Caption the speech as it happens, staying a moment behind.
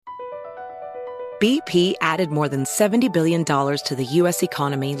BP added more than $70 billion to the U.S.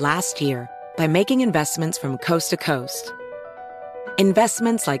 economy last year by making investments from coast to coast.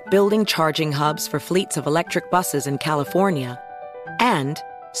 Investments like building charging hubs for fleets of electric buses in California and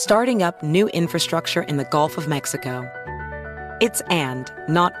starting up new infrastructure in the Gulf of Mexico. It's and,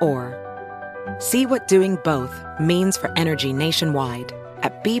 not or. See what doing both means for energy nationwide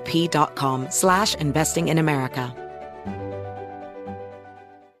at bp.com/investing in America.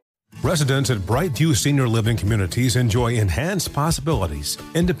 Residents at Brightview Senior Living Communities enjoy enhanced possibilities,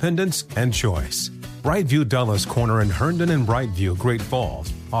 independence, and choice. Brightview Dulles Corner in Herndon and Brightview, Great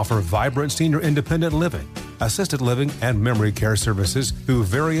Falls, offer vibrant senior independent living, assisted living, and memory care services through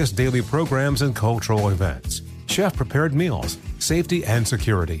various daily programs and cultural events. Chef-prepared meals, safety and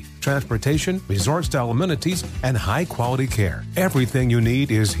security, transportation, resort-style amenities, and high-quality care. Everything you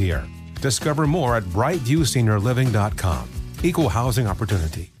need is here. Discover more at brightviewseniorliving.com. Equal housing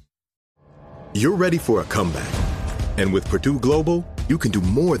opportunity. You're ready for a comeback. And with Purdue Global, you can do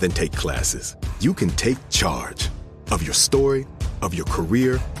more than take classes. You can take charge of your story, of your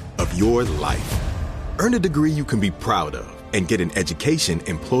career, of your life. Earn a degree you can be proud of and get an education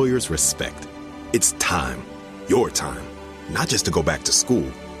employers respect. It's time, your time, not just to go back to school,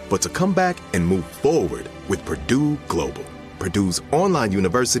 but to come back and move forward with Purdue Global, Purdue's online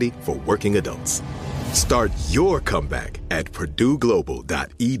university for working adults. Start your comeback at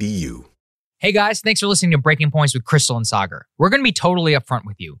purdueglobal.edu. Hey guys, thanks for listening to Breaking Points with Crystal and Sagar. We're going to be totally upfront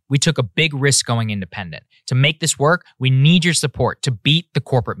with you. We took a big risk going independent. To make this work, we need your support to beat the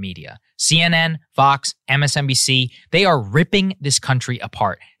corporate media. CNN, Fox, MSNBC, they are ripping this country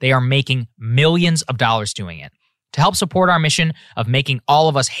apart. They are making millions of dollars doing it. To help support our mission of making all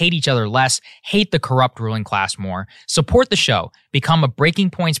of us hate each other less, hate the corrupt ruling class more, support the show. Become a Breaking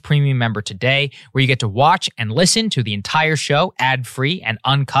Points premium member today, where you get to watch and listen to the entire show ad-free and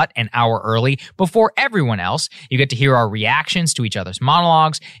uncut an hour early before everyone else. You get to hear our reactions to each other's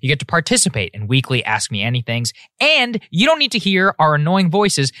monologues. You get to participate in weekly Ask Me Anythings. And you don't need to hear our annoying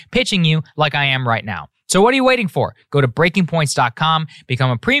voices pitching you like I am right now. So what are you waiting for? Go to breakingpoints.com,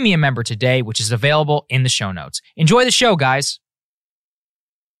 become a premium member today, which is available in the show notes. Enjoy the show, guys.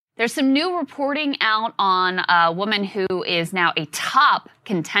 There's some new reporting out on a woman who is now a top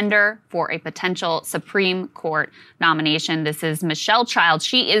contender for a potential Supreme Court nomination. This is Michelle Childs.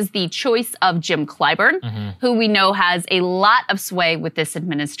 She is the choice of Jim Clyburn, who we know has a lot of sway with this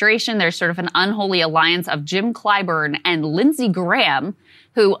administration. There's sort of an unholy alliance of Jim Clyburn and Lindsey Graham,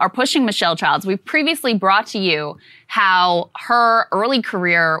 who are pushing Michelle Childs. We've previously brought to you how her early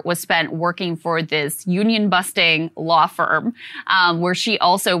career was spent working for this union-busting law firm, where she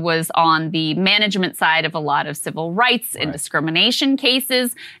also was on the management side of a lot of civil rights and discrimination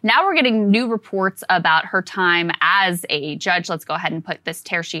cases. Now we're getting new reports about her time as a judge. Let's go ahead and put this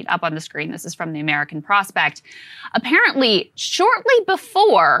tear sheet up on the screen. This is from the American Prospect. Apparently, shortly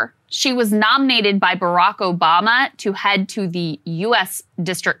before she was nominated by Barack Obama to head to the U.S.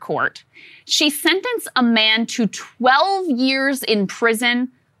 District Court, she sentenced a man to 12 years in prison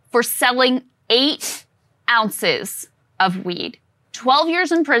for selling 8 ounces of weed. 12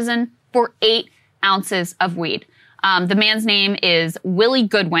 years in prison for 8 ounces of weed. The man's name is Willie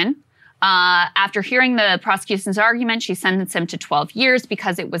Goodwin. After hearing the prosecution's argument, she sentenced him to 12 years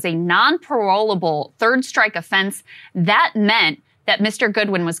because it was a non-parolable third strike offense. That meant that Mr.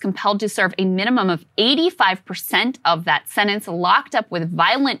 Goodwin was compelled to serve a minimum of 85% of that sentence, locked up with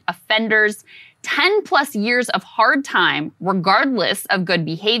violent offenders, 10 plus years of hard time, regardless of good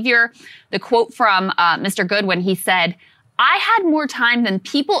behavior. The quote from Mr. Goodwin, he said, "I had more time than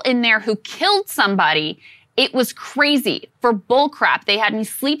people in there who killed somebody. It was crazy for bullcrap. They had me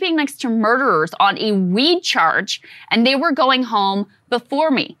sleeping next to murderers on a weed charge, and they were going home before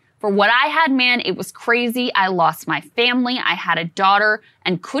me. For what I had, man, it was crazy. I lost my family. I had a daughter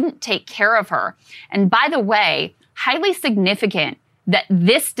and couldn't take care of her." And by the way, highly significant that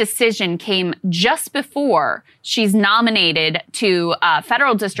this decision came just before she's nominated to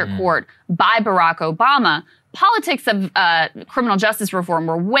federal district court by Barack Obama. Politics of criminal justice reform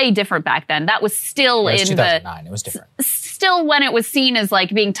were way different back then. That was still in 2009. It was different. Still when it was seen as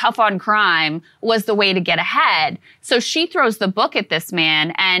like being tough on crime was the way to get ahead. So she throws the book at this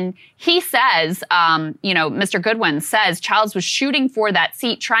man, and he says, Mr. Goodwin says, Childs was shooting for that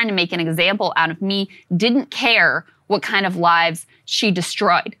seat, trying to make an example out of me, didn't care what kind of lives she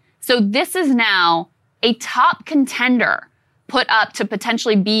destroyed. So this is now a top contender put up to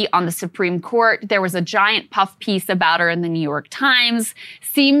potentially be on the Supreme Court. There was a giant puff piece about her in the New York Times.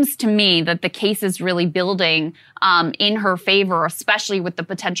 Seems to me that the case is really building in her favor, especially with the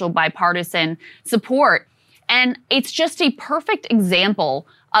potential bipartisan support. And it's just a perfect example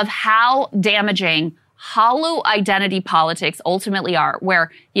of how damaging hollow identity politics ultimately are,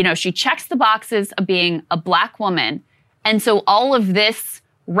 where, she checks the boxes of being a Black woman. And so all of this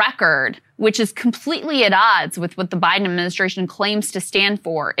record, which is completely at odds with what the Biden administration claims to stand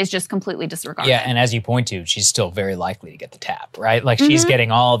for, is just completely disregarded. Yeah, and as you point to, she's still very likely to get the tap, right? Like, she's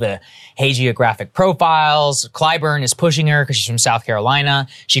getting all the hagiographic profiles. Clyburn is pushing her because she's from South Carolina.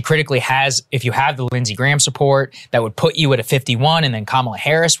 She critically has, if you have the Lindsey Graham support, that would put you at a 51, and then Kamala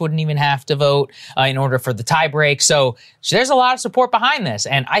Harris wouldn't even have to vote in order for the tie break. So there's a lot of support behind this.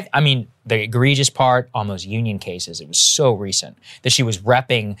 And I mean, the egregious part on those union cases, it was so recent that she was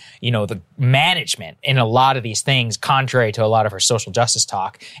repping, the management in a lot of these things, contrary to a lot of her social justice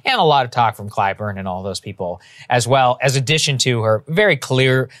talk and a lot of talk from Clyburn and all those people, as well as addition to her very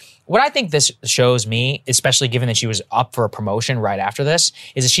clear. What I think this shows me, especially given that she was up for a promotion right after this,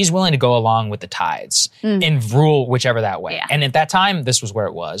 is that she's willing to go along with the tides and rule whichever that way. Yeah. And at that time, this was where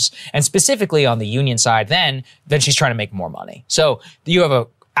it was. And specifically on the union side, then she's trying to make more money. So you have a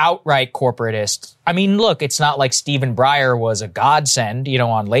outright corporatist. I mean, look, it's not like Stephen Breyer was a godsend,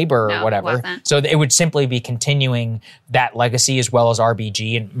 on labor or whatever. So it would simply be continuing that legacy, as well as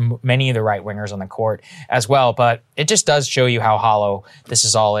RBG and many of the right wingers on the court as well. But it just does show you how hollow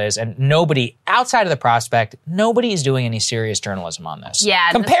this all is. And nobody outside of the prospect, nobody is doing any serious journalism on this.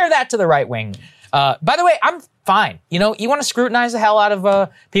 Yeah. Compare that to the right wing. By the way, I'm fine. You want to scrutinize the hell out of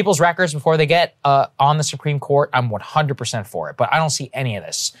people's records before they get on the Supreme Court. I'm 100% for it, but I don't see any of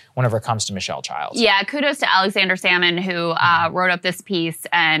this whenever it comes to Michelle Childs. Yeah, kudos to Alexander Salmon, who wrote up this piece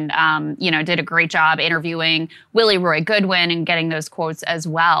and, did a great job interviewing Willie Roy Goodwin and getting those quotes as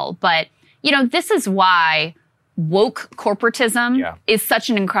well. But, this is why woke corporatism is such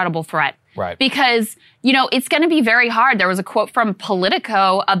an incredible threat. Right. Because, it's going to be very hard. There was a quote from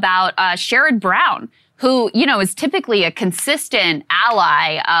Politico about Sherrod Brown, who, is typically a consistent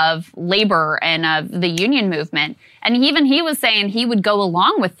ally of labor and of the union movement. And even he was saying he would go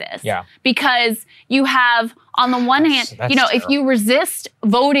along with this. Yeah. Because you have, on the one hand, if you resist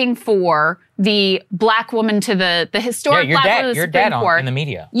voting for the Black woman to the historic Black woman to the Supreme Court, in the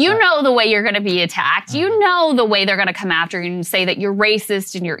media. You know the way you're going to be attacked. You know the way they're going to come after you and say that you're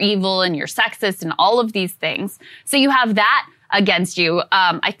racist and you're evil and you're sexist and all of these things. So you have that against you.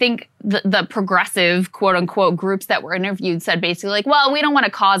 I think the progressive, quote unquote, groups that were interviewed said basically like, well, we don't want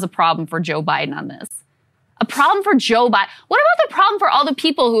to cause a problem for Joe Biden on this. A problem for Joe Biden? What about the problem for all the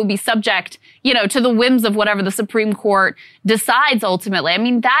people who will be subject, to the whims of whatever the Supreme Court decides ultimately? I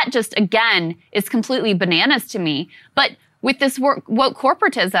mean, that just, again, is completely bananas to me. But with this woke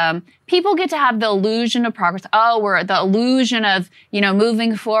corporatism, people get to have the illusion of progress. Oh, we're the illusion of,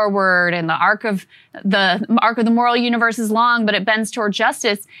 moving forward, and the arc of the moral universe is long, but it bends toward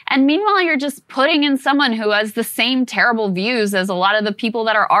justice. And meanwhile, you're just putting in someone who has the same terrible views as a lot of the people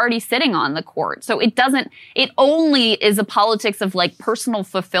that are already sitting on the court. So it only is a politics of like personal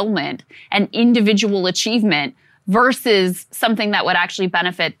fulfillment and individual achievement versus something that would actually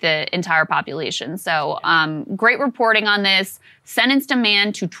benefit the entire population. So great reporting on this. Sentenced a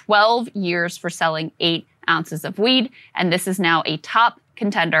man to 12 years for selling 8 ounces of weed. And this is now a top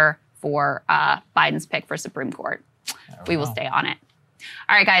contender for Biden's pick for Supreme Court. We will stay on it.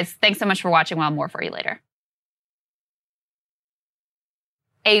 All right, guys. Thanks so much for watching. We'll have more for you later.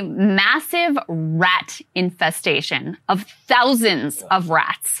 A massive rat infestation of thousands of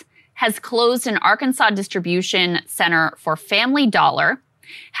rats has closed an Arkansas distribution center for Family Dollar,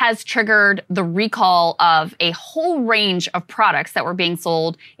 has triggered the recall of a whole range of products that were being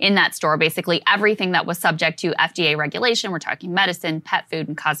sold in that store, basically everything that was subject to FDA regulation. We're talking medicine, pet food,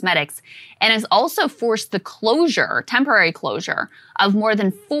 and cosmetics, and has also forced the temporary closure of more than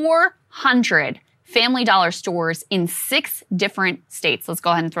 400 Family Dollar stores in 6 different states. Let's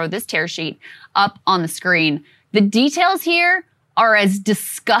go ahead and throw this tear sheet up on the screen. The details here are as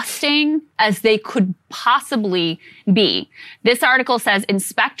disgusting as they could possibly be. This article says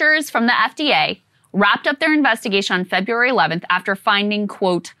inspectors from the FDA wrapped up their investigation on February 11th after finding,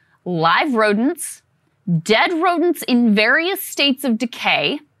 quote, live rodents, dead rodents in various states of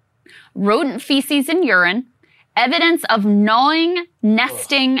decay, rodent feces and urine, evidence of gnawing,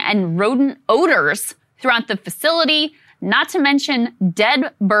 nesting, and rodent odors throughout the facility, not to mention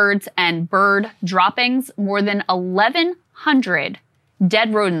dead birds and bird droppings. More than 1,100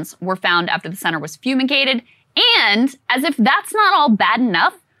 dead rodents were found after the center was fumigated. And as if that's not all bad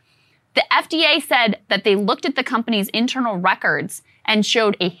enough, the FDA said that they looked at the company's internal records and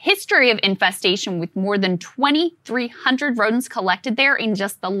showed a history of infestation with more than 2,300 rodents collected there in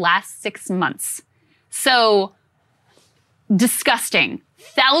just the last 6 months. So disgusting.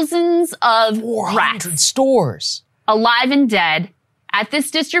 Thousands of 400 rats, stores, alive and dead, at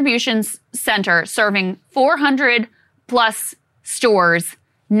this distribution center serving 400 plus stores,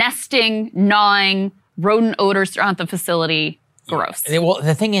 nesting, gnawing, rodent odors throughout the facility. Gross. Well,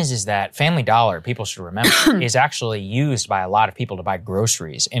 the thing is that Family Dollar, people should remember, is actually used by a lot of people to buy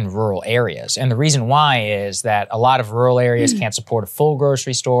groceries in rural areas. And the reason why is that a lot of rural areas can't support a full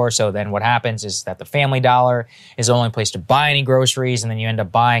grocery store. So then what happens is that the Family Dollar is the only place to buy any groceries. And then you end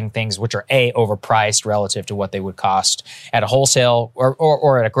up buying things which are A, overpriced relative to what they would cost at a wholesale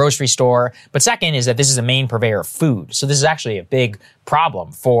or at a grocery store. But second is that this is a main purveyor of food. So this is actually a big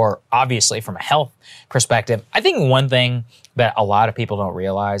problem obviously, from a health perspective. I think one thing that a lot of people don't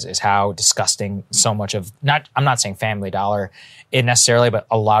realize is how disgusting so much of, I'm not saying Family Dollar necessarily, but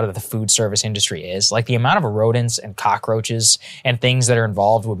a lot of the food service industry is. Like the amount of rodents and cockroaches and things that are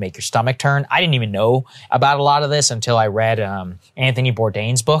involved would make your stomach turn. I didn't even know about a lot of this until I read Anthony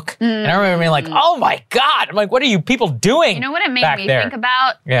Bourdain's book. And I remember being like, oh my God. I'm like, what are you people doing? You know what it made me think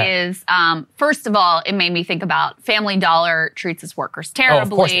about is, first of all, it made me think about Family Dollar treats its workers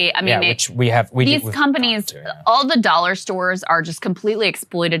terribly. I mean, which these companies, all the dollar stores are just completely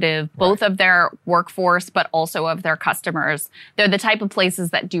exploitative, both of their workforce, but also of their customers. They're the type of places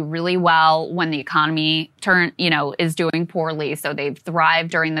that do really well when the economy is doing poorly. So they've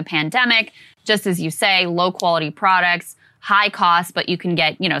thrived during the pandemic. Just as you say, low quality products, high cost, but you can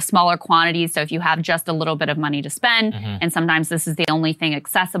get, smaller quantities. So if you have just a little bit of money to spend, and sometimes this is the only thing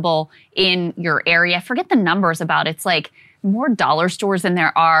accessible in your area. Forget the numbers about it. It's like more dollar stores than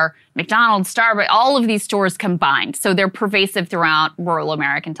there are McDonald's, Starbucks, all of these stores combined. So they're pervasive throughout rural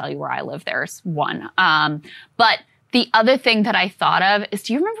America. I can tell you where I live, there's one. But the other thing that I thought of is,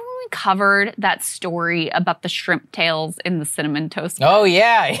 do you remember when we covered that story about the shrimp tails in the Cinnamon Toast Crunch? Oh,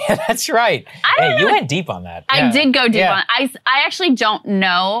 yeah, that's right. You went deep on that. I did go deep on it. I actually don't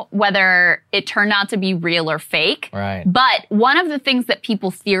know whether it turned out to be real or fake. Right. But one of the things that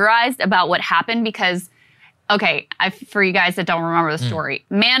people theorized about what happened, because, okay, for you guys that don't remember the story,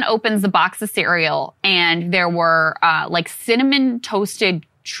 man opens a box of cereal and there were like cinnamon toasted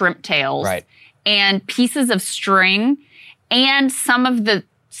shrimp tails. Right. And pieces of string, and some of the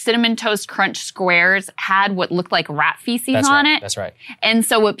Cinnamon Toast Crunch squares had what looked like rat feces on it. That's right. And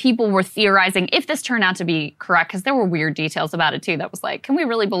so what people were theorizing, if this turned out to be correct, because there were weird details about it too, that was like, can we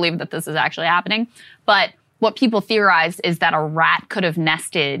really believe that this is actually happening? But what people theorized is that a rat could have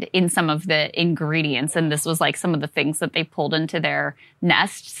nested in some of the ingredients, and this was like some of the things that they pulled into their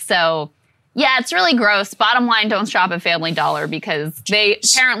nest. So yeah, it's really gross. Bottom line, don't shop at Family Dollar, because they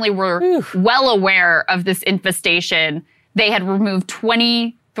apparently were well aware of this infestation. They had removed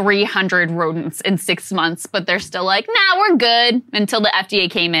 2,300 rodents in 6 months, but they're still like, nah, we're good, until the FDA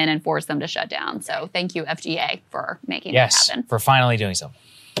came in and forced them to shut down. So thank you, FDA, for making that happen. Yes, for finally doing so.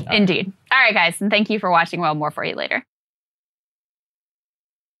 Indeed. All right, guys, and thank you for watching. We'll have more for you later.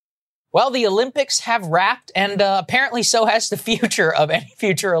 Well, the Olympics have wrapped, and apparently so has the future of any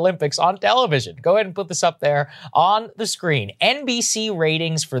future Olympics on television. Go ahead and put this up there on the screen. NBC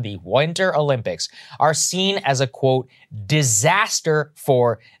ratings for the Winter Olympics are seen as a, quote, disaster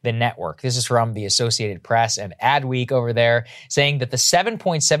for the network. This is from the Associated Press and Adweek over there, saying that the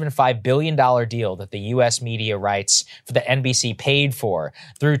 $7.75 billion deal that the U.S. media rights for the NBC paid for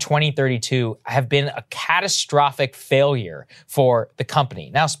through 2032 have been a catastrophic failure for the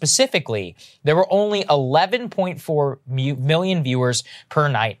company. Now, specifically, there were only 11.4 million viewers per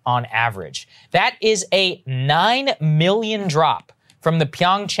night on average. That is a 9 million drop from the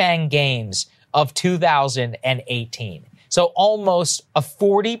Pyeongchang Games of 2018. So almost a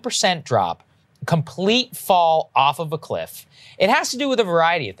 40% drop, complete fall off of a cliff. It has to do with a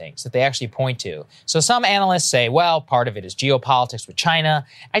variety of things that they actually point to. So some analysts say, well, part of it is geopolitics with China.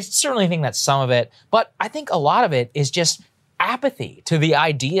 I certainly think that's some of it, but I think a lot of it is just apathy to the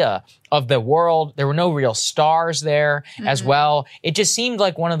idea of the world. There were no real stars there as well. It just seemed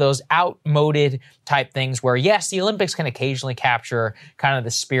like one of those outmoded type things where, yes, the Olympics can occasionally capture kind of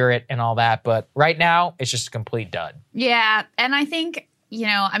the spirit and all that, but right now it's just a complete dud. Yeah, and I think,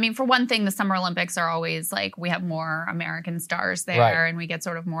 for one thing, the Summer Olympics are always like, we have more American stars there, and we get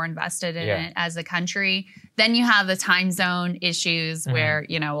sort of more invested in it as a country. Then you have the time zone issues where,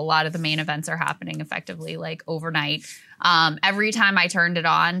 a lot of the main events are happening effectively like overnight. Every time I turned it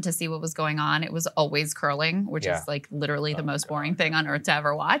on to see what was going on, it was always curling, which is like literally the most boring thing on earth to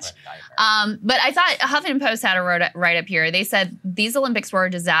ever watch. But I thought Huffington Post had a write up here. They said these Olympics were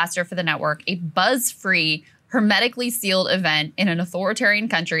a disaster for the network, a buzz-free, hermetically sealed event in an authoritarian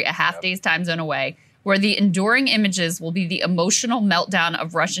country a half day's time zone away, where the enduring images will be the emotional meltdown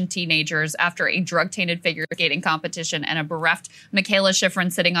of Russian teenagers after a drug-tainted figure skating competition and a bereft Michaela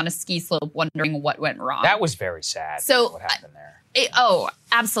Schifrin sitting on a ski slope wondering what went wrong. That was very sad. So what happened there?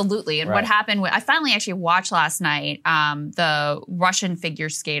 Absolutely. And what happened, I finally actually watched last night the Russian figure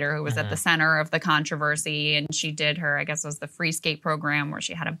skater who was at the center of the controversy. And she did her, I guess it was the free skate program where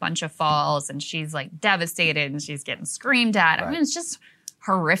she had a bunch of falls and she's like devastated and she's getting screamed at. I mean, it's just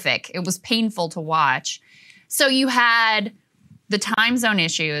horrific. It was painful to watch. So you had the time zone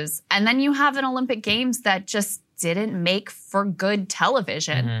issues and then you have an Olympic Games that just didn't make for good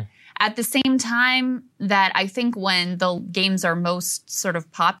television. At the same time that I think when the games are most sort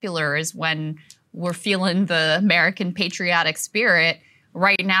of popular is when we're feeling the American patriotic spirit.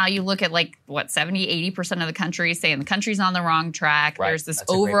 Right now, you look at 70, 80% of the country saying the country's on the wrong track. Right. There's this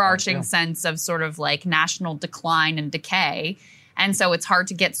overarching sense of sort of like national decline and decay. And so it's hard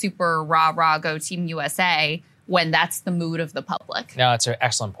to get super rah, go Team USA when that's the mood of the public. No, it's an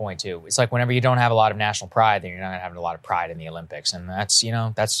excellent point, too. It's like whenever you don't have a lot of national pride, then you're not having a lot of pride in the Olympics. And that's,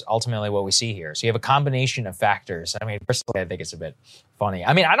 that's ultimately what we see here. So you have a combination of factors. I mean, personally, I think it's a bit funny.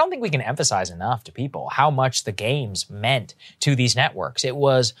 I mean, I don't think we can emphasize enough to people how much the games meant to these networks. It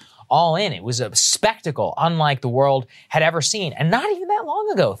was all in. It was a spectacle unlike the world had ever seen. And not even that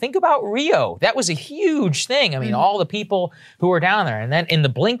long ago. Think about Rio. That was a huge thing. I mean, all the people who were down there. And then in the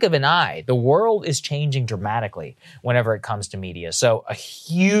blink of an eye, the world is changing dramatically whenever it comes to media. So a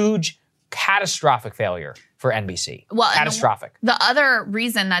huge, catastrophic failure for NBC. Well, catastrophic. The other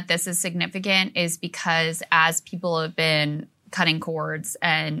reason that this is significant is because as people have been cutting cords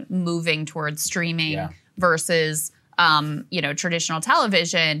and moving towards streaming versus, traditional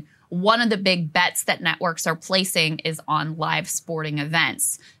television, one of the big bets that networks are placing is on live sporting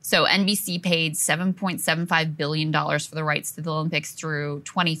events. So NBC paid $7.75 billion for the rights to the Olympics through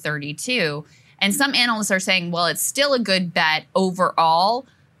 2032. And some analysts are saying, well, it's still a good bet overall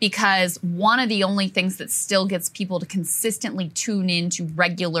because one of the only things that still gets people to consistently tune in to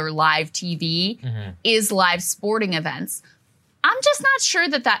regular live TV is live sporting events. I'm just not sure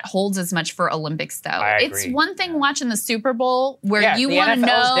that holds as much for Olympics, though. It's one thing watching the Super Bowl where you want to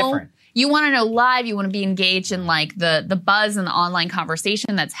know. You want to know live. You want to be engaged in the buzz and the online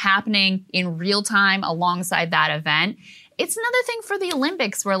conversation that's happening in real time alongside that event. It's another thing for the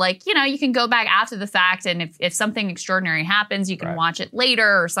Olympics where you can go back after the fact and if something extraordinary happens, you can watch it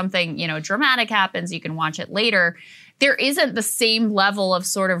later or something, dramatic happens, you can watch it later. There isn't the same level of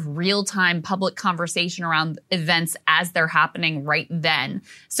sort of real-time public conversation around events as they're happening right then.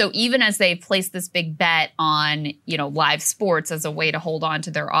 So even as they place this big bet on, live sports as a way to hold on to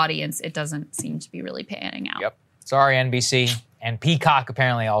their audience, it doesn't seem to be really panning out. Yep. Sorry, NBC. And Peacock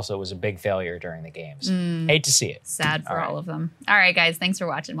apparently also was a big failure during the games. Hate to see it. Sad for all of them. All right, guys. Thanks for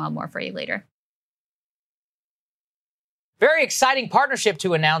watching. We'll have more for you later. Very exciting partnership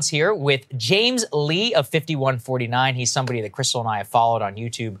to announce here with James Lee of 5149. He's somebody that Crystal and I have followed on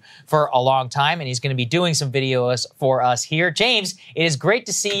YouTube for a long time, and he's going to be doing some videos for us here. James, it is great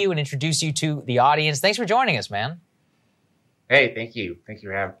to see you and introduce you to the audience. Thanks for joining us, man. Hey, thank you. Thank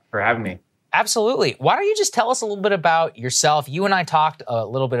you for having me. Absolutely. Why don't you just tell us a little bit about yourself? You and I talked a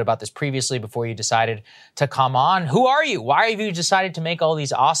little bit about this previously before you decided to come on. Who are you? Why have you decided to make all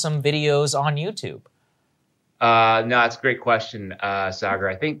these awesome videos on YouTube? No, it's a great question, Sagar.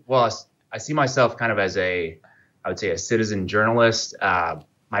 I think, I see myself kind of as I would say a citizen journalist.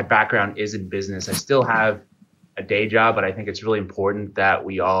 My background is in business. I still have a day job, but I think it's really important that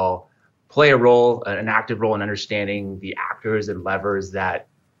we all play a role, an active role in understanding the actors and levers that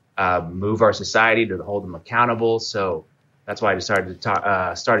move our society to hold them accountable. So that's why I decided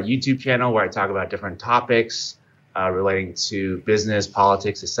to start a YouTube channel where I talk about different topics relating to business,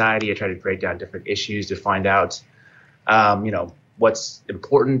 politics, society. I try to break down different issues to find out, what's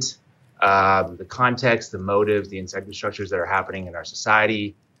important, the context, the motives, the incentive structures that are happening in our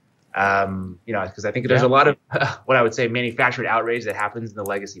society. Because I think there's a lot of what I would say manufactured outrage that happens in the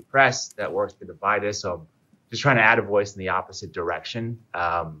legacy press that works to divide us. So I'm just trying to add a voice in the opposite direction.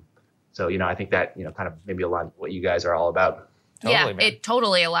 I think that, kind of maybe aligns with what you guys are all about. Totally, man. It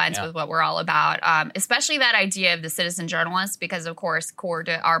totally aligns with what we're all about, especially that idea of the citizen journalist, because, of course, core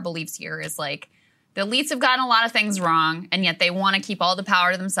to our beliefs here is the elites have gotten a lot of things wrong, and yet they want to keep all the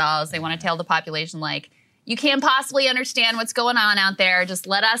power to themselves. They want to tell the population, you can't possibly understand what's going on out there. Just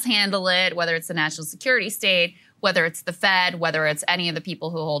let us handle it, whether it's the national security state, whether it's the Fed, whether it's any of the people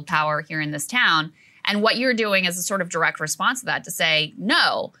who hold power here in this town. And what you're doing is a sort of direct response to that to say,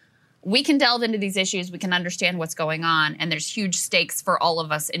 no, we can delve into these issues. We can understand what's going on. And there's huge stakes for all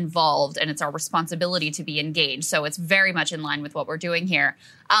of us involved. And it's our responsibility to be engaged. So it's very much in line with what we're doing here.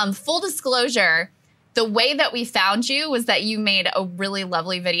 Full disclosure, the way that we found you was that you made a really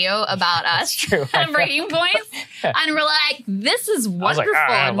lovely video about us at Breaking Points. And we're like, this is wonderful.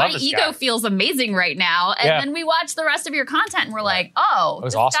 And my ego feels amazing right now. And then we watch the rest of your content and we're like, oh,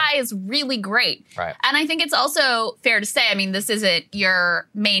 this guy is really great. Right. And I think it's also fair to say, I mean, this isn't your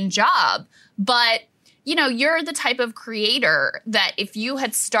main job, but you know, you're the type of creator that if you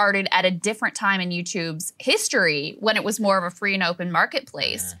had started at a different time in YouTube's history, when it was more of a free and open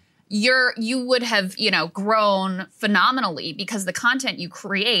marketplace, you would have, you know, grown phenomenally because the content you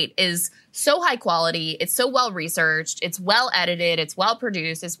create is so high quality. It's so well researched. It's well edited. It's well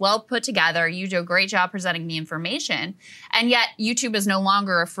produced. It's well put together. You do a great job presenting the information. And yet YouTube is no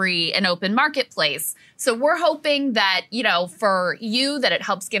longer a free and open marketplace. So we're hoping that, you know, for you, that it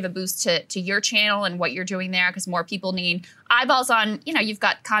helps give a boost to your channel and what you're doing there, because more people need eyeballs on, you know, you've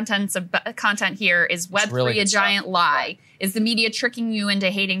got content here. Is Web3 really a giant lie? Is the media tricking you into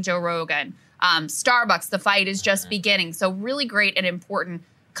hating Joe Rogan? Starbucks, the fight is just beginning. So really great and important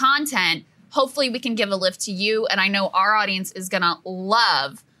content. Hopefully we can give a lift to you. And I know our audience is going to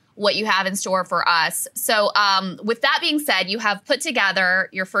love what you have in store for us. So with that being said, you have put together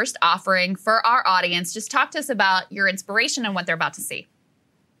your first offering for our audience. Just talk to us about your inspiration and what they're about to see.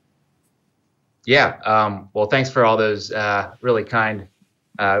 Yeah. Well, thanks for all those really kind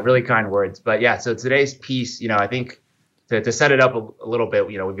words. But yeah, so today's piece, you know, I think to set it up a little bit,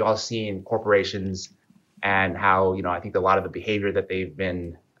 you know, we've all seen corporations and how, you know, I think a lot of the behavior that they've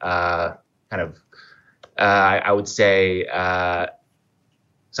been I would say,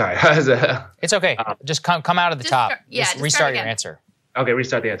 sorry. It's okay. Just come out of the top. Just restart your answer. Okay,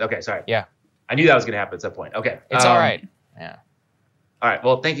 restart the answer. Okay, sorry. Yeah. I knew that was going to happen at some point. Okay. It's all right. Yeah. All right.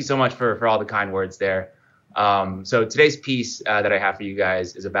 Well, thank you so much for all the kind words there. So today's piece that I have for you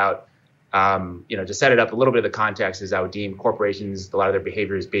guys is about, you know, to set it up a little bit of the context is I would deem corporations, a lot of their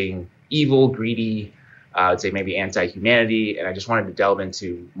behaviors being evil, greedy, I would say maybe anti-humanity. And I just wanted to delve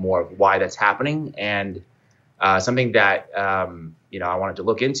into more of why that's happening. And something that, you know, I wanted to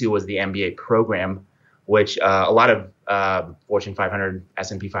look into was the MBA program, which a lot of Fortune 500,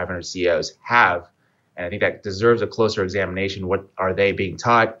 S&P 500 CEOs have. And I think that deserves a closer examination. What are they being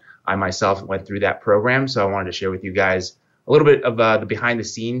taught? I myself went through that program. So I wanted to share with you guys a little bit of the behind the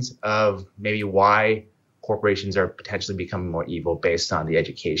scenes of maybe why corporations are potentially becoming more evil based on the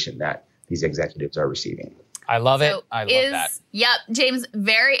education that these executives are receiving. I love it. I love that. Yep. James,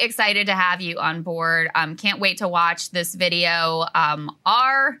 very excited to have you on board. Can't wait to watch this video.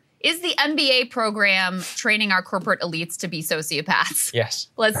 Is the MBA program training our corporate elites to be sociopaths? Yes.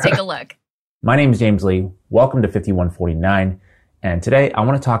 Let's take a look. My name is James Lee. Welcome to 5149. And today I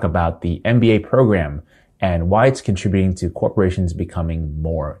want to talk about the MBA program and why it's contributing to corporations becoming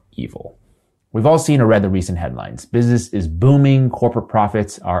more evil. We've all seen or read the recent headlines. Business is booming. Corporate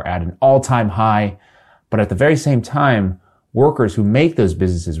profits are at an all-time high. But at the very same time, workers who make those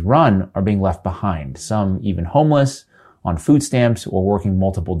businesses run are being left behind, some even homeless, on food stamps, or working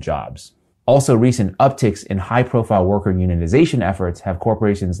multiple jobs. Also, recent upticks in high-profile worker unionization efforts have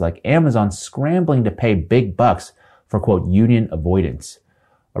corporations like Amazon scrambling to pay big bucks for, quote, union avoidance.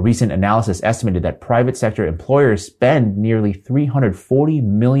 A recent analysis estimated that private sector employers spend nearly $340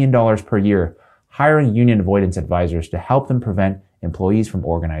 million per year hiring union avoidance advisors to help them prevent employees from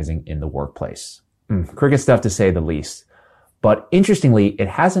organizing in the workplace. Cricket stuff to say the least. But interestingly, it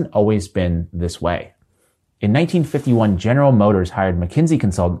hasn't always been this way. In 1951, General Motors hired McKinsey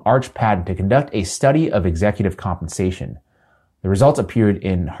consultant Arch Patton to conduct a study of executive compensation. The results appeared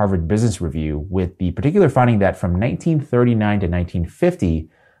in Harvard Business Review, with the particular finding that from 1939 to 1950,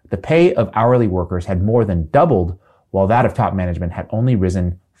 the pay of hourly workers had more than doubled, while that of top management had only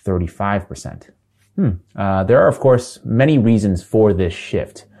risen 35%. There are, of course, many reasons for this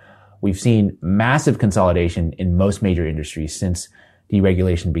shift. We've seen massive consolidation in most major industries since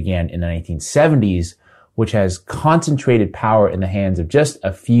deregulation began in the 1970s, which has concentrated power in the hands of just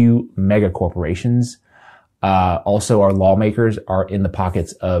a few mega corporations. Also, our lawmakers are in the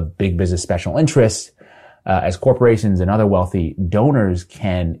pockets of big business special interests, as corporations and other wealthy donors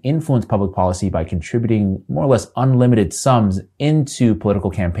can influence public policy by contributing more or less unlimited sums into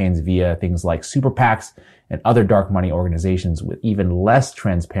political campaigns via things like super PACs and other dark money organizations with even less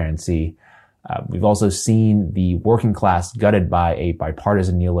transparency. We've also seen the working class gutted by a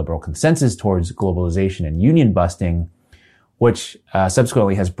bipartisan neoliberal consensus towards globalization and union busting, which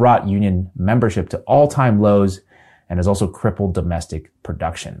subsequently has brought union membership to all-time lows and has also crippled domestic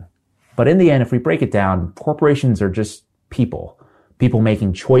production. But in the end, if we break it down, corporations are just people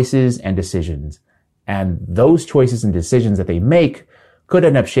making choices and decisions. And those choices and decisions that they make could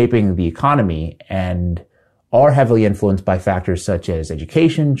end up shaping the economy and are heavily influenced by factors such as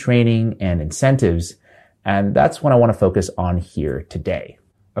education, training, and incentives. And that's what I want to focus on here today.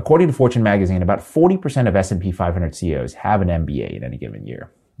 According to Fortune magazine, about 40% of S&P 500 CEOs have an MBA in any given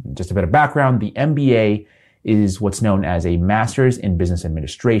year. Just a bit of background, the MBA is what's known as a Master's in Business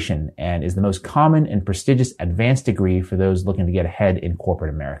Administration and is the most common and prestigious advanced degree for those looking to get ahead in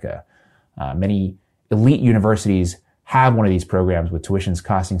corporate America. Many elite universities have one of these programs with tuitions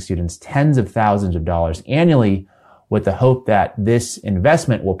costing students tens of thousands of dollars annually, with the hope that this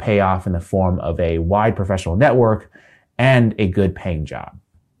investment will pay off in the form of a wide professional network and a good paying job.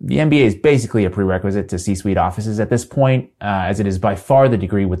 The MBA is basically a prerequisite to C-suite offices at this point, as it is by far the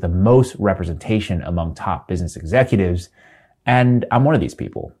degree with the most representation among top business executives. And I'm one of these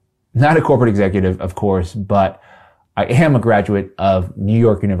people. Not a corporate executive, of course, but I am a graduate of New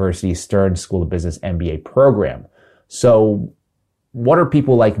York University's Stern School of Business MBA program. So what are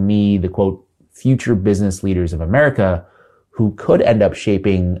people like me, the quote, future business leaders of America, who could end up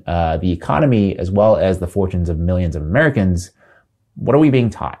shaping the economy as well as the fortunes of millions of Americans? What are we being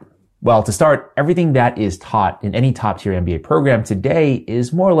taught? Well, to start, everything that is taught in any top-tier MBA program today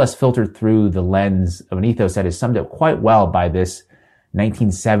is more or less filtered through the lens of an ethos that is summed up quite well by this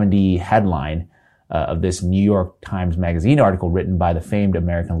 1970 headline of this New York Times Magazine article written by the famed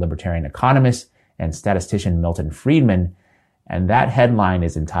American libertarian economist and statistician Milton Friedman. And that headline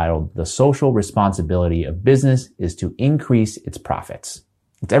is entitled, "The Social Responsibility of Business is to Increase Its Profits."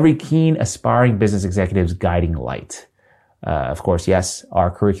 It's every keen, aspiring business executive's guiding light. Of course, yes, our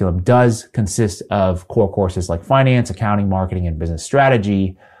curriculum does consist of core courses like finance, accounting, marketing, and business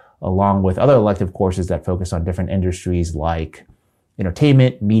strategy, along with other elective courses that focus on different industries like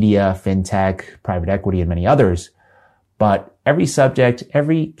entertainment, media, fintech, private equity, and many others. But every subject,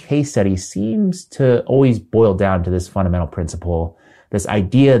 every case study seems to always boil down to this fundamental principle, this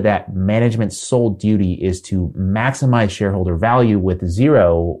idea that management's sole duty is to maximize shareholder value with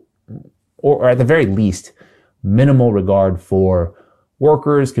zero, or at the very least, minimal regard for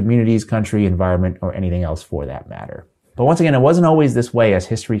workers, communities, country, environment, or anything else for that matter. But once again, it wasn't always this way, as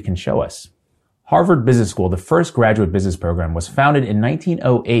history can show us. Harvard Business School, the first graduate business program, was founded in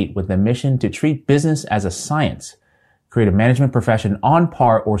 1908 with the mission to treat business as a science, create a management profession on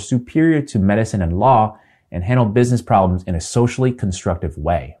par or superior to medicine and law, and handle business problems in a socially constructive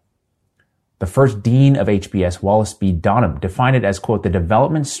way. The first dean of HBS, Wallace B. Donham, defined it as, quote, "the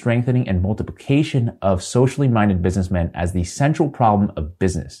development, strengthening, and multiplication of socially minded businessmen as the central problem of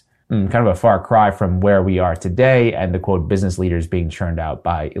business." Kind of a far cry from where we are today and the, quote, business leaders being churned out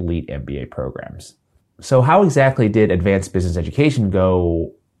by elite MBA programs. So how exactly did advanced business education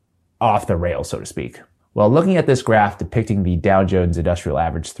go off the rails, so to speak? Well, looking at this graph depicting the Dow Jones Industrial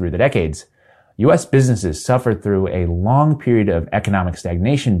Average through the decades, U.S. businesses suffered through a long period of economic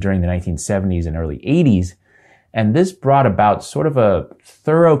stagnation during the 1970s and early 80s, and this brought about sort of a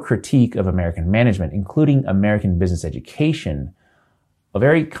thorough critique of American management, including American business education, a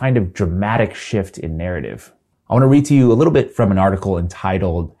very kind of dramatic shift in narrative. I want to read to you a little bit from an article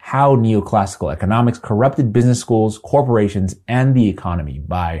entitled "How Neoclassical Economics Corrupted Business Schools, Corporations, and the Economy"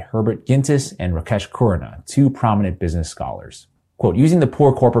 by Herbert Gintis and Rakesh Khurana, two prominent business scholars. Quote, "Using the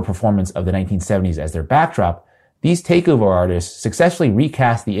poor corporate performance of the 1970s as their backdrop, these takeover artists successfully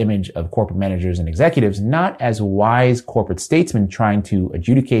recast the image of corporate managers and executives not as wise corporate statesmen trying to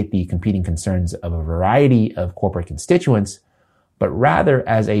adjudicate the competing concerns of a variety of corporate constituents, but rather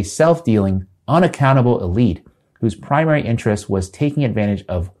as a self-dealing, unaccountable elite whose primary interest was taking advantage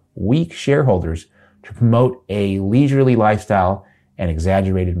of weak shareholders to promote a leisurely lifestyle and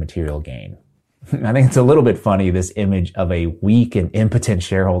exaggerated material gain." I think it's a little bit funny, this image of a weak and impotent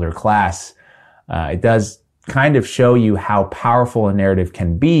shareholder class. It does kind of show you how powerful a narrative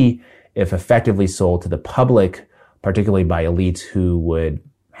can be if effectively sold to the public, particularly by elites who would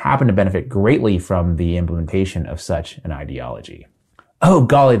happen to benefit greatly from the implementation of such an ideology. Oh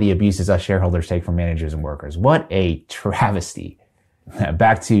golly, the abuses us shareholders take from managers and workers. What a travesty.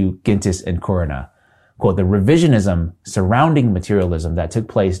 Back to Gintis and Khurana. Quote, "The revisionism surrounding materialism that took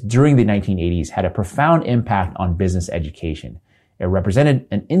place during the 1980s had a profound impact on business education. It represented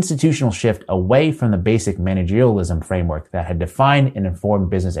an institutional shift away from the basic managerialism framework that had defined and informed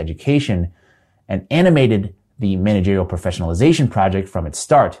business education and animated the managerial professionalization project from its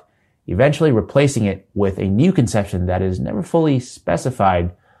start, eventually replacing it with a new conception that is never fully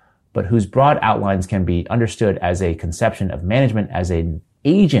specified, but whose broad outlines can be understood as a conception of management as an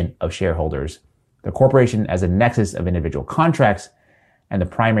agent of shareholders, the corporation as a nexus of individual contracts, and the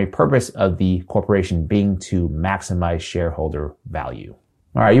primary purpose of the corporation being to maximize shareholder value."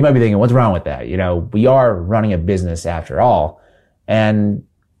 All right, you might be thinking, what's wrong with that? We are running a business after all. And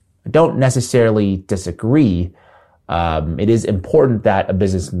don't necessarily disagree. It is important that a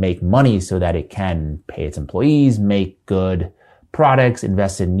business make money so that it can pay its employees, make good products,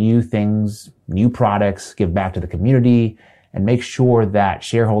 invest in new things, new products, give back to the community, and make sure that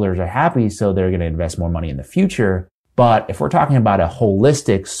shareholders are happy so they're going to invest more money in the future. But if we're talking about a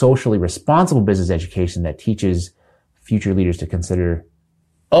holistic, socially responsible business education that teaches future leaders to consider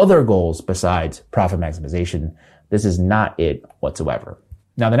other goals besides profit maximization, this is not it whatsoever.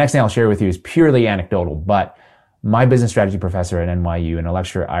 Now, the next thing I'll share with you is purely anecdotal, but my business strategy professor at NYU, in a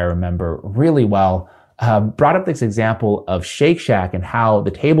lecture I remember really well, brought up this example of Shake Shack and how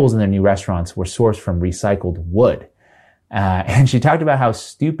the tables in their new restaurants were sourced from recycled wood. And she talked about how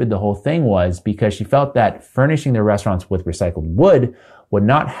stupid the whole thing was because she felt that furnishing their restaurants with recycled wood would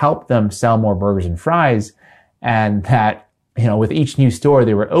not help them sell more burgers and fries, and that, with each new store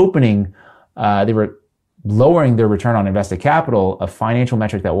they were opening, they were lowering their return on invested capital, a financial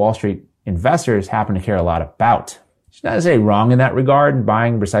metric that Wall Street investors happen to care a lot about. She's not necessarily wrong in that regard.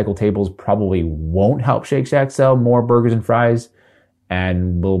 Buying recycled tables probably won't help Shake Shack sell more burgers and fries,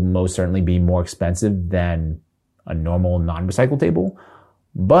 and will most certainly be more expensive than a normal non-recycled table.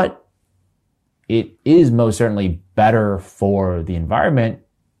 But it is most certainly better for the environment,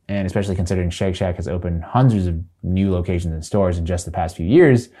 and especially considering Shake Shack has opened hundreds of new locations and stores in just the past few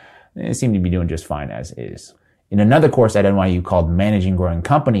years, they seem to be doing just fine as is. In another course at NYU called Managing Growing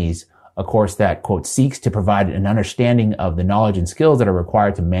Companies, a course that, quote, seeks to provide an understanding of the knowledge and skills that are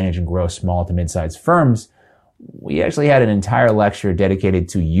required to manage and grow small to mid-sized firms, we actually had an entire lecture dedicated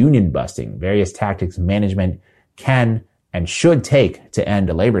to union busting, various tactics management can and should take to end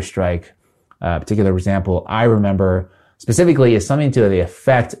a labor strike. A particular example I remember specifically is something to the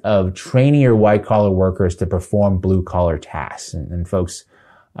effect of training your white-collar workers to perform blue-collar tasks. And folks,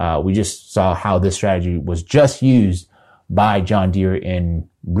 we just saw how this strategy was just used by John Deere in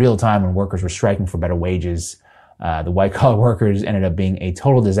real time when workers were striking for better wages. The white-collar workers ended up being a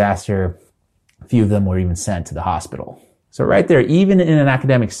total disaster. A few of them were even sent to the hospital. So right there, even in an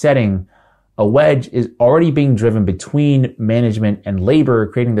academic setting, a wedge is already being driven between management and labor,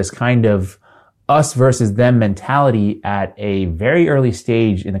 creating this kind of us versus them mentality at a very early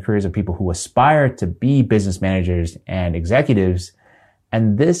stage in the careers of people who aspire to be business managers and executives.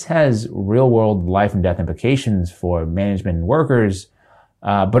 And this has real world life and death implications for management and workers,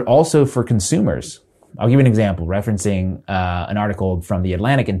 but also for consumers. I'll give you an example referencing an article from The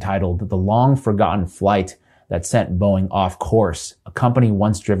Atlantic entitled "The Long Forgotten Flight That Sent Boeing Off Course. A company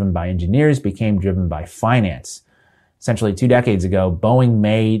once driven by engineers became driven by finance." Essentially 2 decades ago, Boeing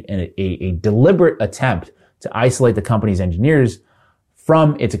made a deliberate attempt to isolate the company's engineers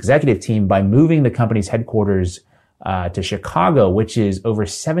from its executive team by moving the company's headquarters to Chicago, which is over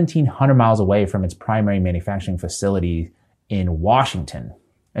 1,700 miles away from its primary manufacturing facility in Washington.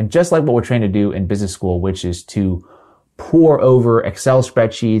 And just like what we're trained to do in business school, which is to pore over Excel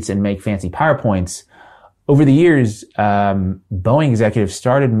spreadsheets and make fancy PowerPoints, over the years, Boeing executives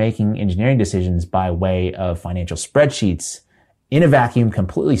started making engineering decisions by way of financial spreadsheets in a vacuum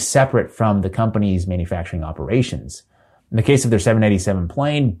completely separate from the company's manufacturing operations. In the case of their 787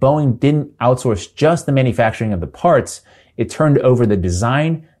 plane, Boeing didn't outsource just the manufacturing of the parts. It turned over the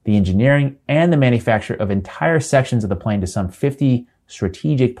design, the engineering, and the manufacture of entire sections of the plane to some 50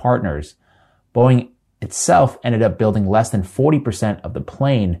 strategic partners. Boeing itself ended up building less than 40% of the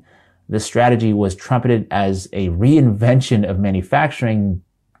plane. This strategy was trumpeted as a reinvention of manufacturing,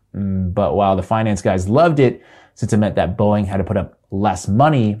 but while the finance guys loved it, since it meant that Boeing had to put up less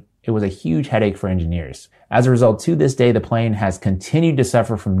money, it was a huge headache for engineers. As a result, to this day, the plane has continued to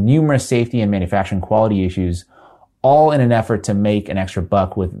suffer from numerous safety and manufacturing quality issues, all in an effort to make an extra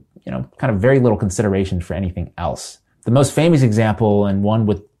buck with, kind of very little consideration for anything else. The most famous example, and one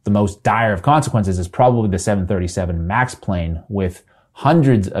with the most dire of consequences, is probably the 737 MAX plane, with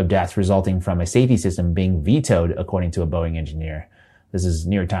hundreds of deaths resulting from a safety system being vetoed, according to a Boeing engineer. This is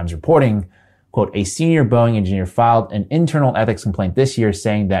New York Times reporting. Quote, a senior Boeing engineer filed an internal ethics complaint this year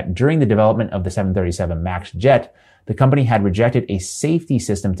saying that during the development of the 737 MAX jet, the company had rejected a safety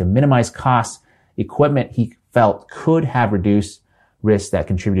system to minimize costs, equipment he felt could have reduced risks that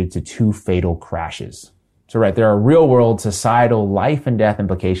contributed to 2 fatal crashes. So right, there are real world societal life and death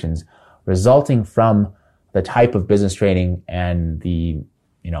implications resulting from the type of business training and the,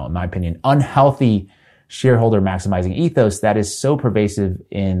 in my opinion, unhealthy shareholder maximizing ethos that is so pervasive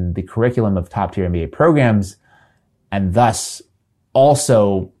in the curriculum of top tier MBA programs, and thus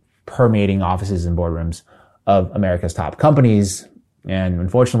also permeating offices and boardrooms of America's top companies. And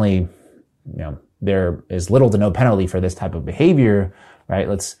unfortunately, there is little to no penalty for this type of behavior, right?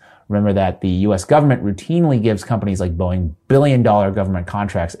 Let's Remember that the US government routinely gives companies like Boeing billion-dollar government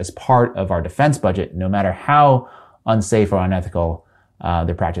contracts as part of our defense budget, no matter how unsafe or unethical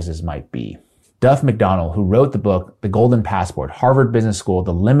their practices might be. Duff McDonald, who wrote the book, The Golden Passport, Harvard Business School,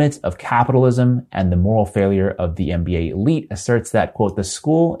 The Limits of Capitalism and the Moral Failure of the MBA Elite, asserts that, quote, the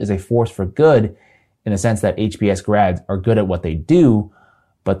school is a force for good in the sense that HBS grads are good at what they do,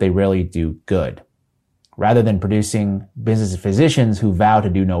 but they rarely do good. Rather than producing business physicians who vow to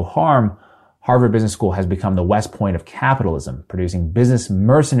do no harm, Harvard Business School has become the West Point of capitalism, producing business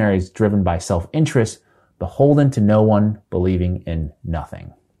mercenaries driven by self-interest, beholden to no one, believing in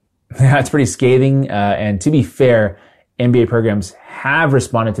nothing. That's pretty scathing. And to be fair, MBA programs have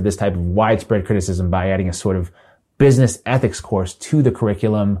responded to this type of widespread criticism by adding a sort of business ethics course to the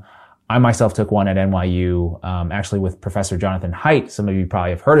curriculum. I myself took one at NYU, actually with Professor Jonathan Haidt. Some of you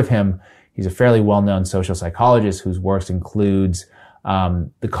probably have heard of him. He's a fairly well-known social psychologist whose works includes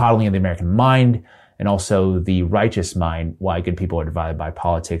The Coddling of the American Mind and also The Righteous Mind, Why Good People Are Divided by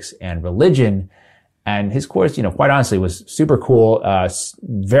Politics and Religion. And his course, quite honestly, was super cool,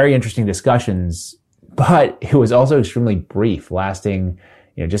 very interesting discussions, but it was also extremely brief, lasting,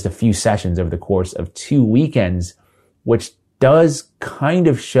 just a few sessions over the course of 2 weekends, which does kind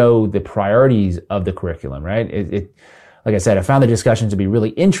of show the priorities of the curriculum, right? Like I said, I found the discussions to be really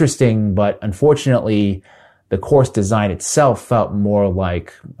interesting, but unfortunately, the course design itself felt more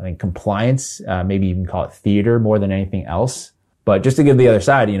like, I think, compliance, maybe even call it theater more than anything else. But just to give the other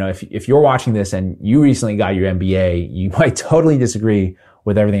side, if you're watching this and you recently got your MBA, you might totally disagree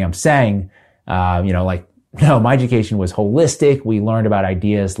with everything I'm saying. No, my education was holistic. We learned about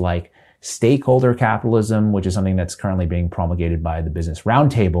ideas like stakeholder capitalism, which is something that's currently being promulgated by the Business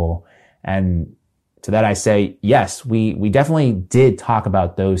Roundtable. And to that I say, yes, we definitely did talk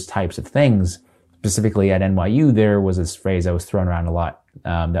about those types of things. Specifically at NYU, there was this phrase that was thrown around a lot,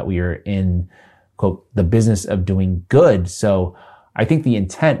 that we are in, quote, the business of doing good. So I think the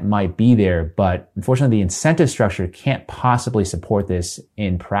intent might be there, but unfortunately the incentive structure can't possibly support this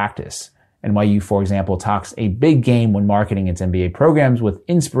in practice. NYU, for example, talks a big game when marketing its MBA programs with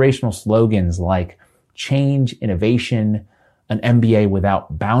inspirational slogans like change, innovation, an MBA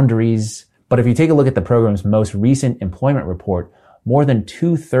without boundaries. But if you take a look at the program's most recent employment report, more than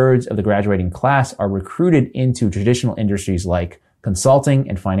 2/3 of the graduating class are recruited into traditional industries like consulting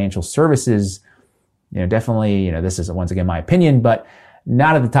and financial services. Definitely, this is once again my opinion, but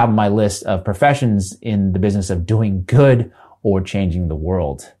not at the top of my list of professions in the business of doing good or changing the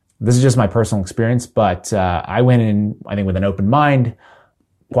world. This is just my personal experience, but I went in, I think, with an open mind,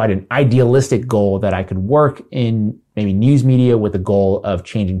 quite an idealistic goal that I could work in maybe news media with the goal of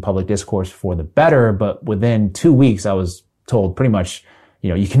changing public discourse for the better. But within 2 weeks, I was told pretty much,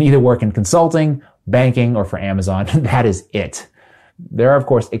 you can either work in consulting, banking, or for Amazon. That is it. There are, of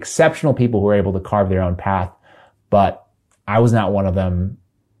course, exceptional people who are able to carve their own path, but I was not one of them,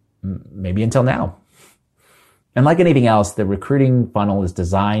 maybe until now. And like anything else, the recruiting funnel is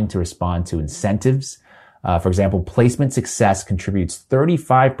designed to respond to incentives. For example, placement success contributes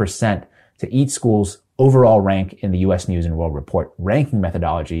 35% to each school's overall rank in the U.S. News and World Report ranking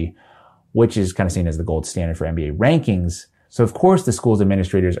methodology, which is kind of seen as the gold standard for MBA rankings. So of course, the school's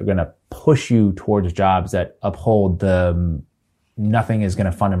administrators are going to push you towards jobs that uphold the nothing is going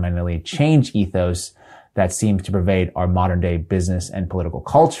to fundamentally change ethos that seems to pervade our modern day business and political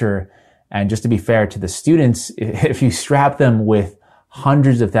culture. And just to be fair to the students, if you strap them with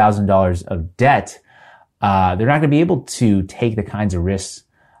hundreds of thousands of dollars of debt, they're not going to be able to take the kinds of risks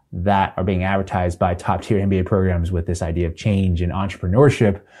that are being advertised by top tier MBA programs with this idea of change and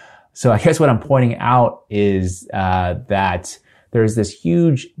entrepreneurship. So I guess what I'm pointing out is that there's this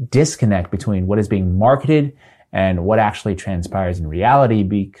huge disconnect between what is being marketed and what actually transpires in reality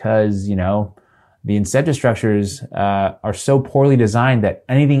because, the incentive structures are so poorly designed that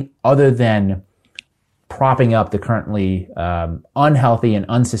anything other than propping up the currently unhealthy and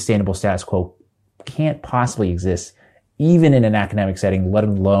unsustainable status quo can't possibly exist, even in an academic setting, let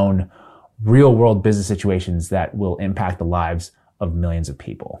alone real-world business situations that will impact the lives of millions of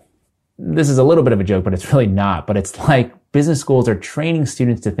people. This is a little bit of a joke, but it's really not. But it's like business schools are training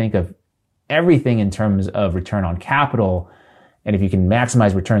students to think of everything in terms of return on capital. And if you can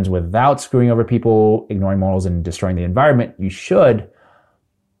maximize returns without screwing over people, ignoring morals, and destroying the environment, you should.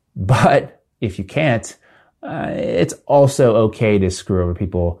 But if you can't, it's also okay to screw over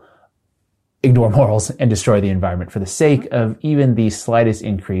people, ignore morals, and destroy the environment for the sake of even the slightest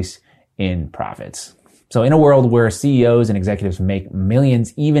increase in profits. So in a world where CEOs and executives make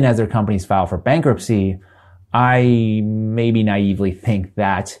millions even as their companies file for bankruptcy, I maybe naively think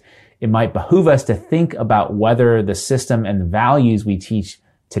that it might behoove us to think about whether the system and the values we teach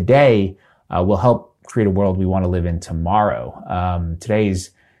today will help create a world we want to live in tomorrow.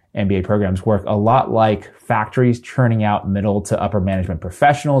 Today's MBA programs work a lot like factories churning out middle to upper management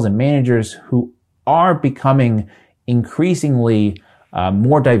professionals and managers who are becoming increasingly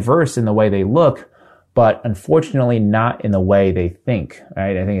more diverse in the way they look, but unfortunately not in the way they think,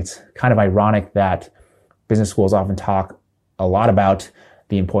 right? I think it's kind of ironic that business schools often talk a lot about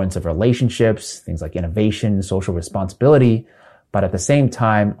the importance of relationships, things like innovation, social responsibility, but at the same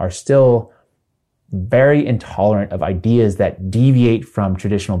time are still very intolerant of ideas that deviate from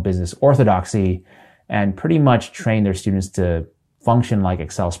traditional business orthodoxy and pretty much train their students to function like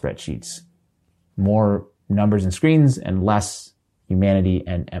Excel spreadsheets. More numbers and screens and less humanity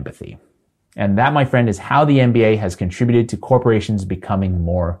and empathy. And that, my friend, is how the MBA has contributed to corporations becoming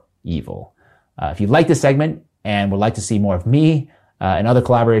more evil. If you like this segment and would like to see more of me and other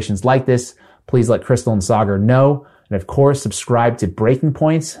collaborations like this, please let Crystal and Sagar know. And of course, subscribe to Breaking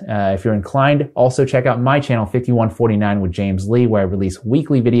Points. If you're inclined, also check out my channel, 5149 with James Lee, where I release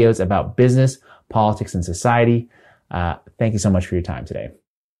weekly videos about business, politics, and society. Thank you so much for your time today.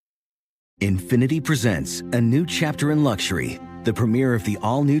 Infiniti presents a new chapter in luxury, the premiere of the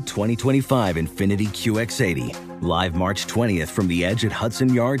all-new 2025 Infiniti QX80, live March 20th from the Edge at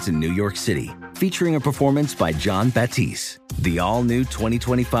Hudson Yards in New York City, featuring a performance by John Batiste. The all-new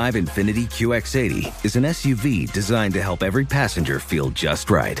 2025 Infiniti QX80 is an SUV designed to help every passenger feel just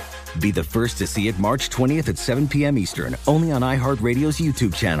right. Be the first to see it March 20th at 7 p.m. Eastern, only on iHeartRadio's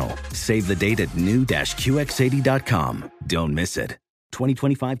YouTube channel. Save the date at new-QX80.com. Don't miss it.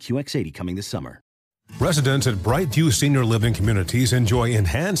 2025 QX80 coming this summer. Residents at Brightview Senior Living Communities enjoy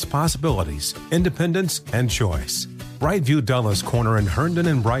enhanced possibilities, independence, and choice. Brightview Dulles Corner in Herndon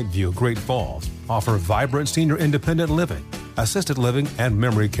and Brightview, Great Falls, offer vibrant senior independent living, assisted living, and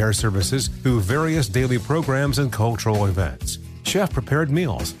memory care services through various daily programs and cultural events. Chef-prepared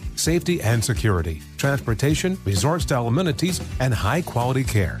meals, safety and security, transportation, resort-style amenities, and high-quality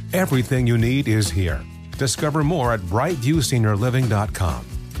care. Everything you need is here. Discover more at brightviewseniorliving.com.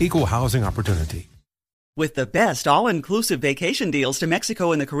 Equal housing opportunity. With the best all-inclusive vacation deals to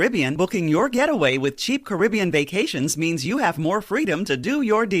Mexico and the Caribbean, booking your getaway with Cheap Caribbean Vacations means you have more freedom to do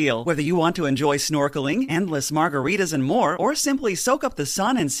your deal. Whether you want to enjoy snorkeling, endless margaritas, and more, or simply soak up the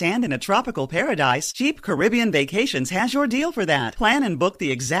sun and sand in a tropical paradise, Cheap Caribbean Vacations has your deal for that. Plan and book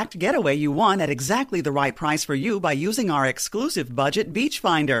the exact getaway you want at exactly the right price for you by using our exclusive budget Beach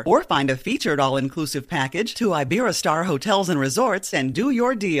Finder, or find a featured all-inclusive package to Iberostar Hotels and Resorts and do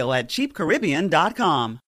your deal at cheapcaribbean.com.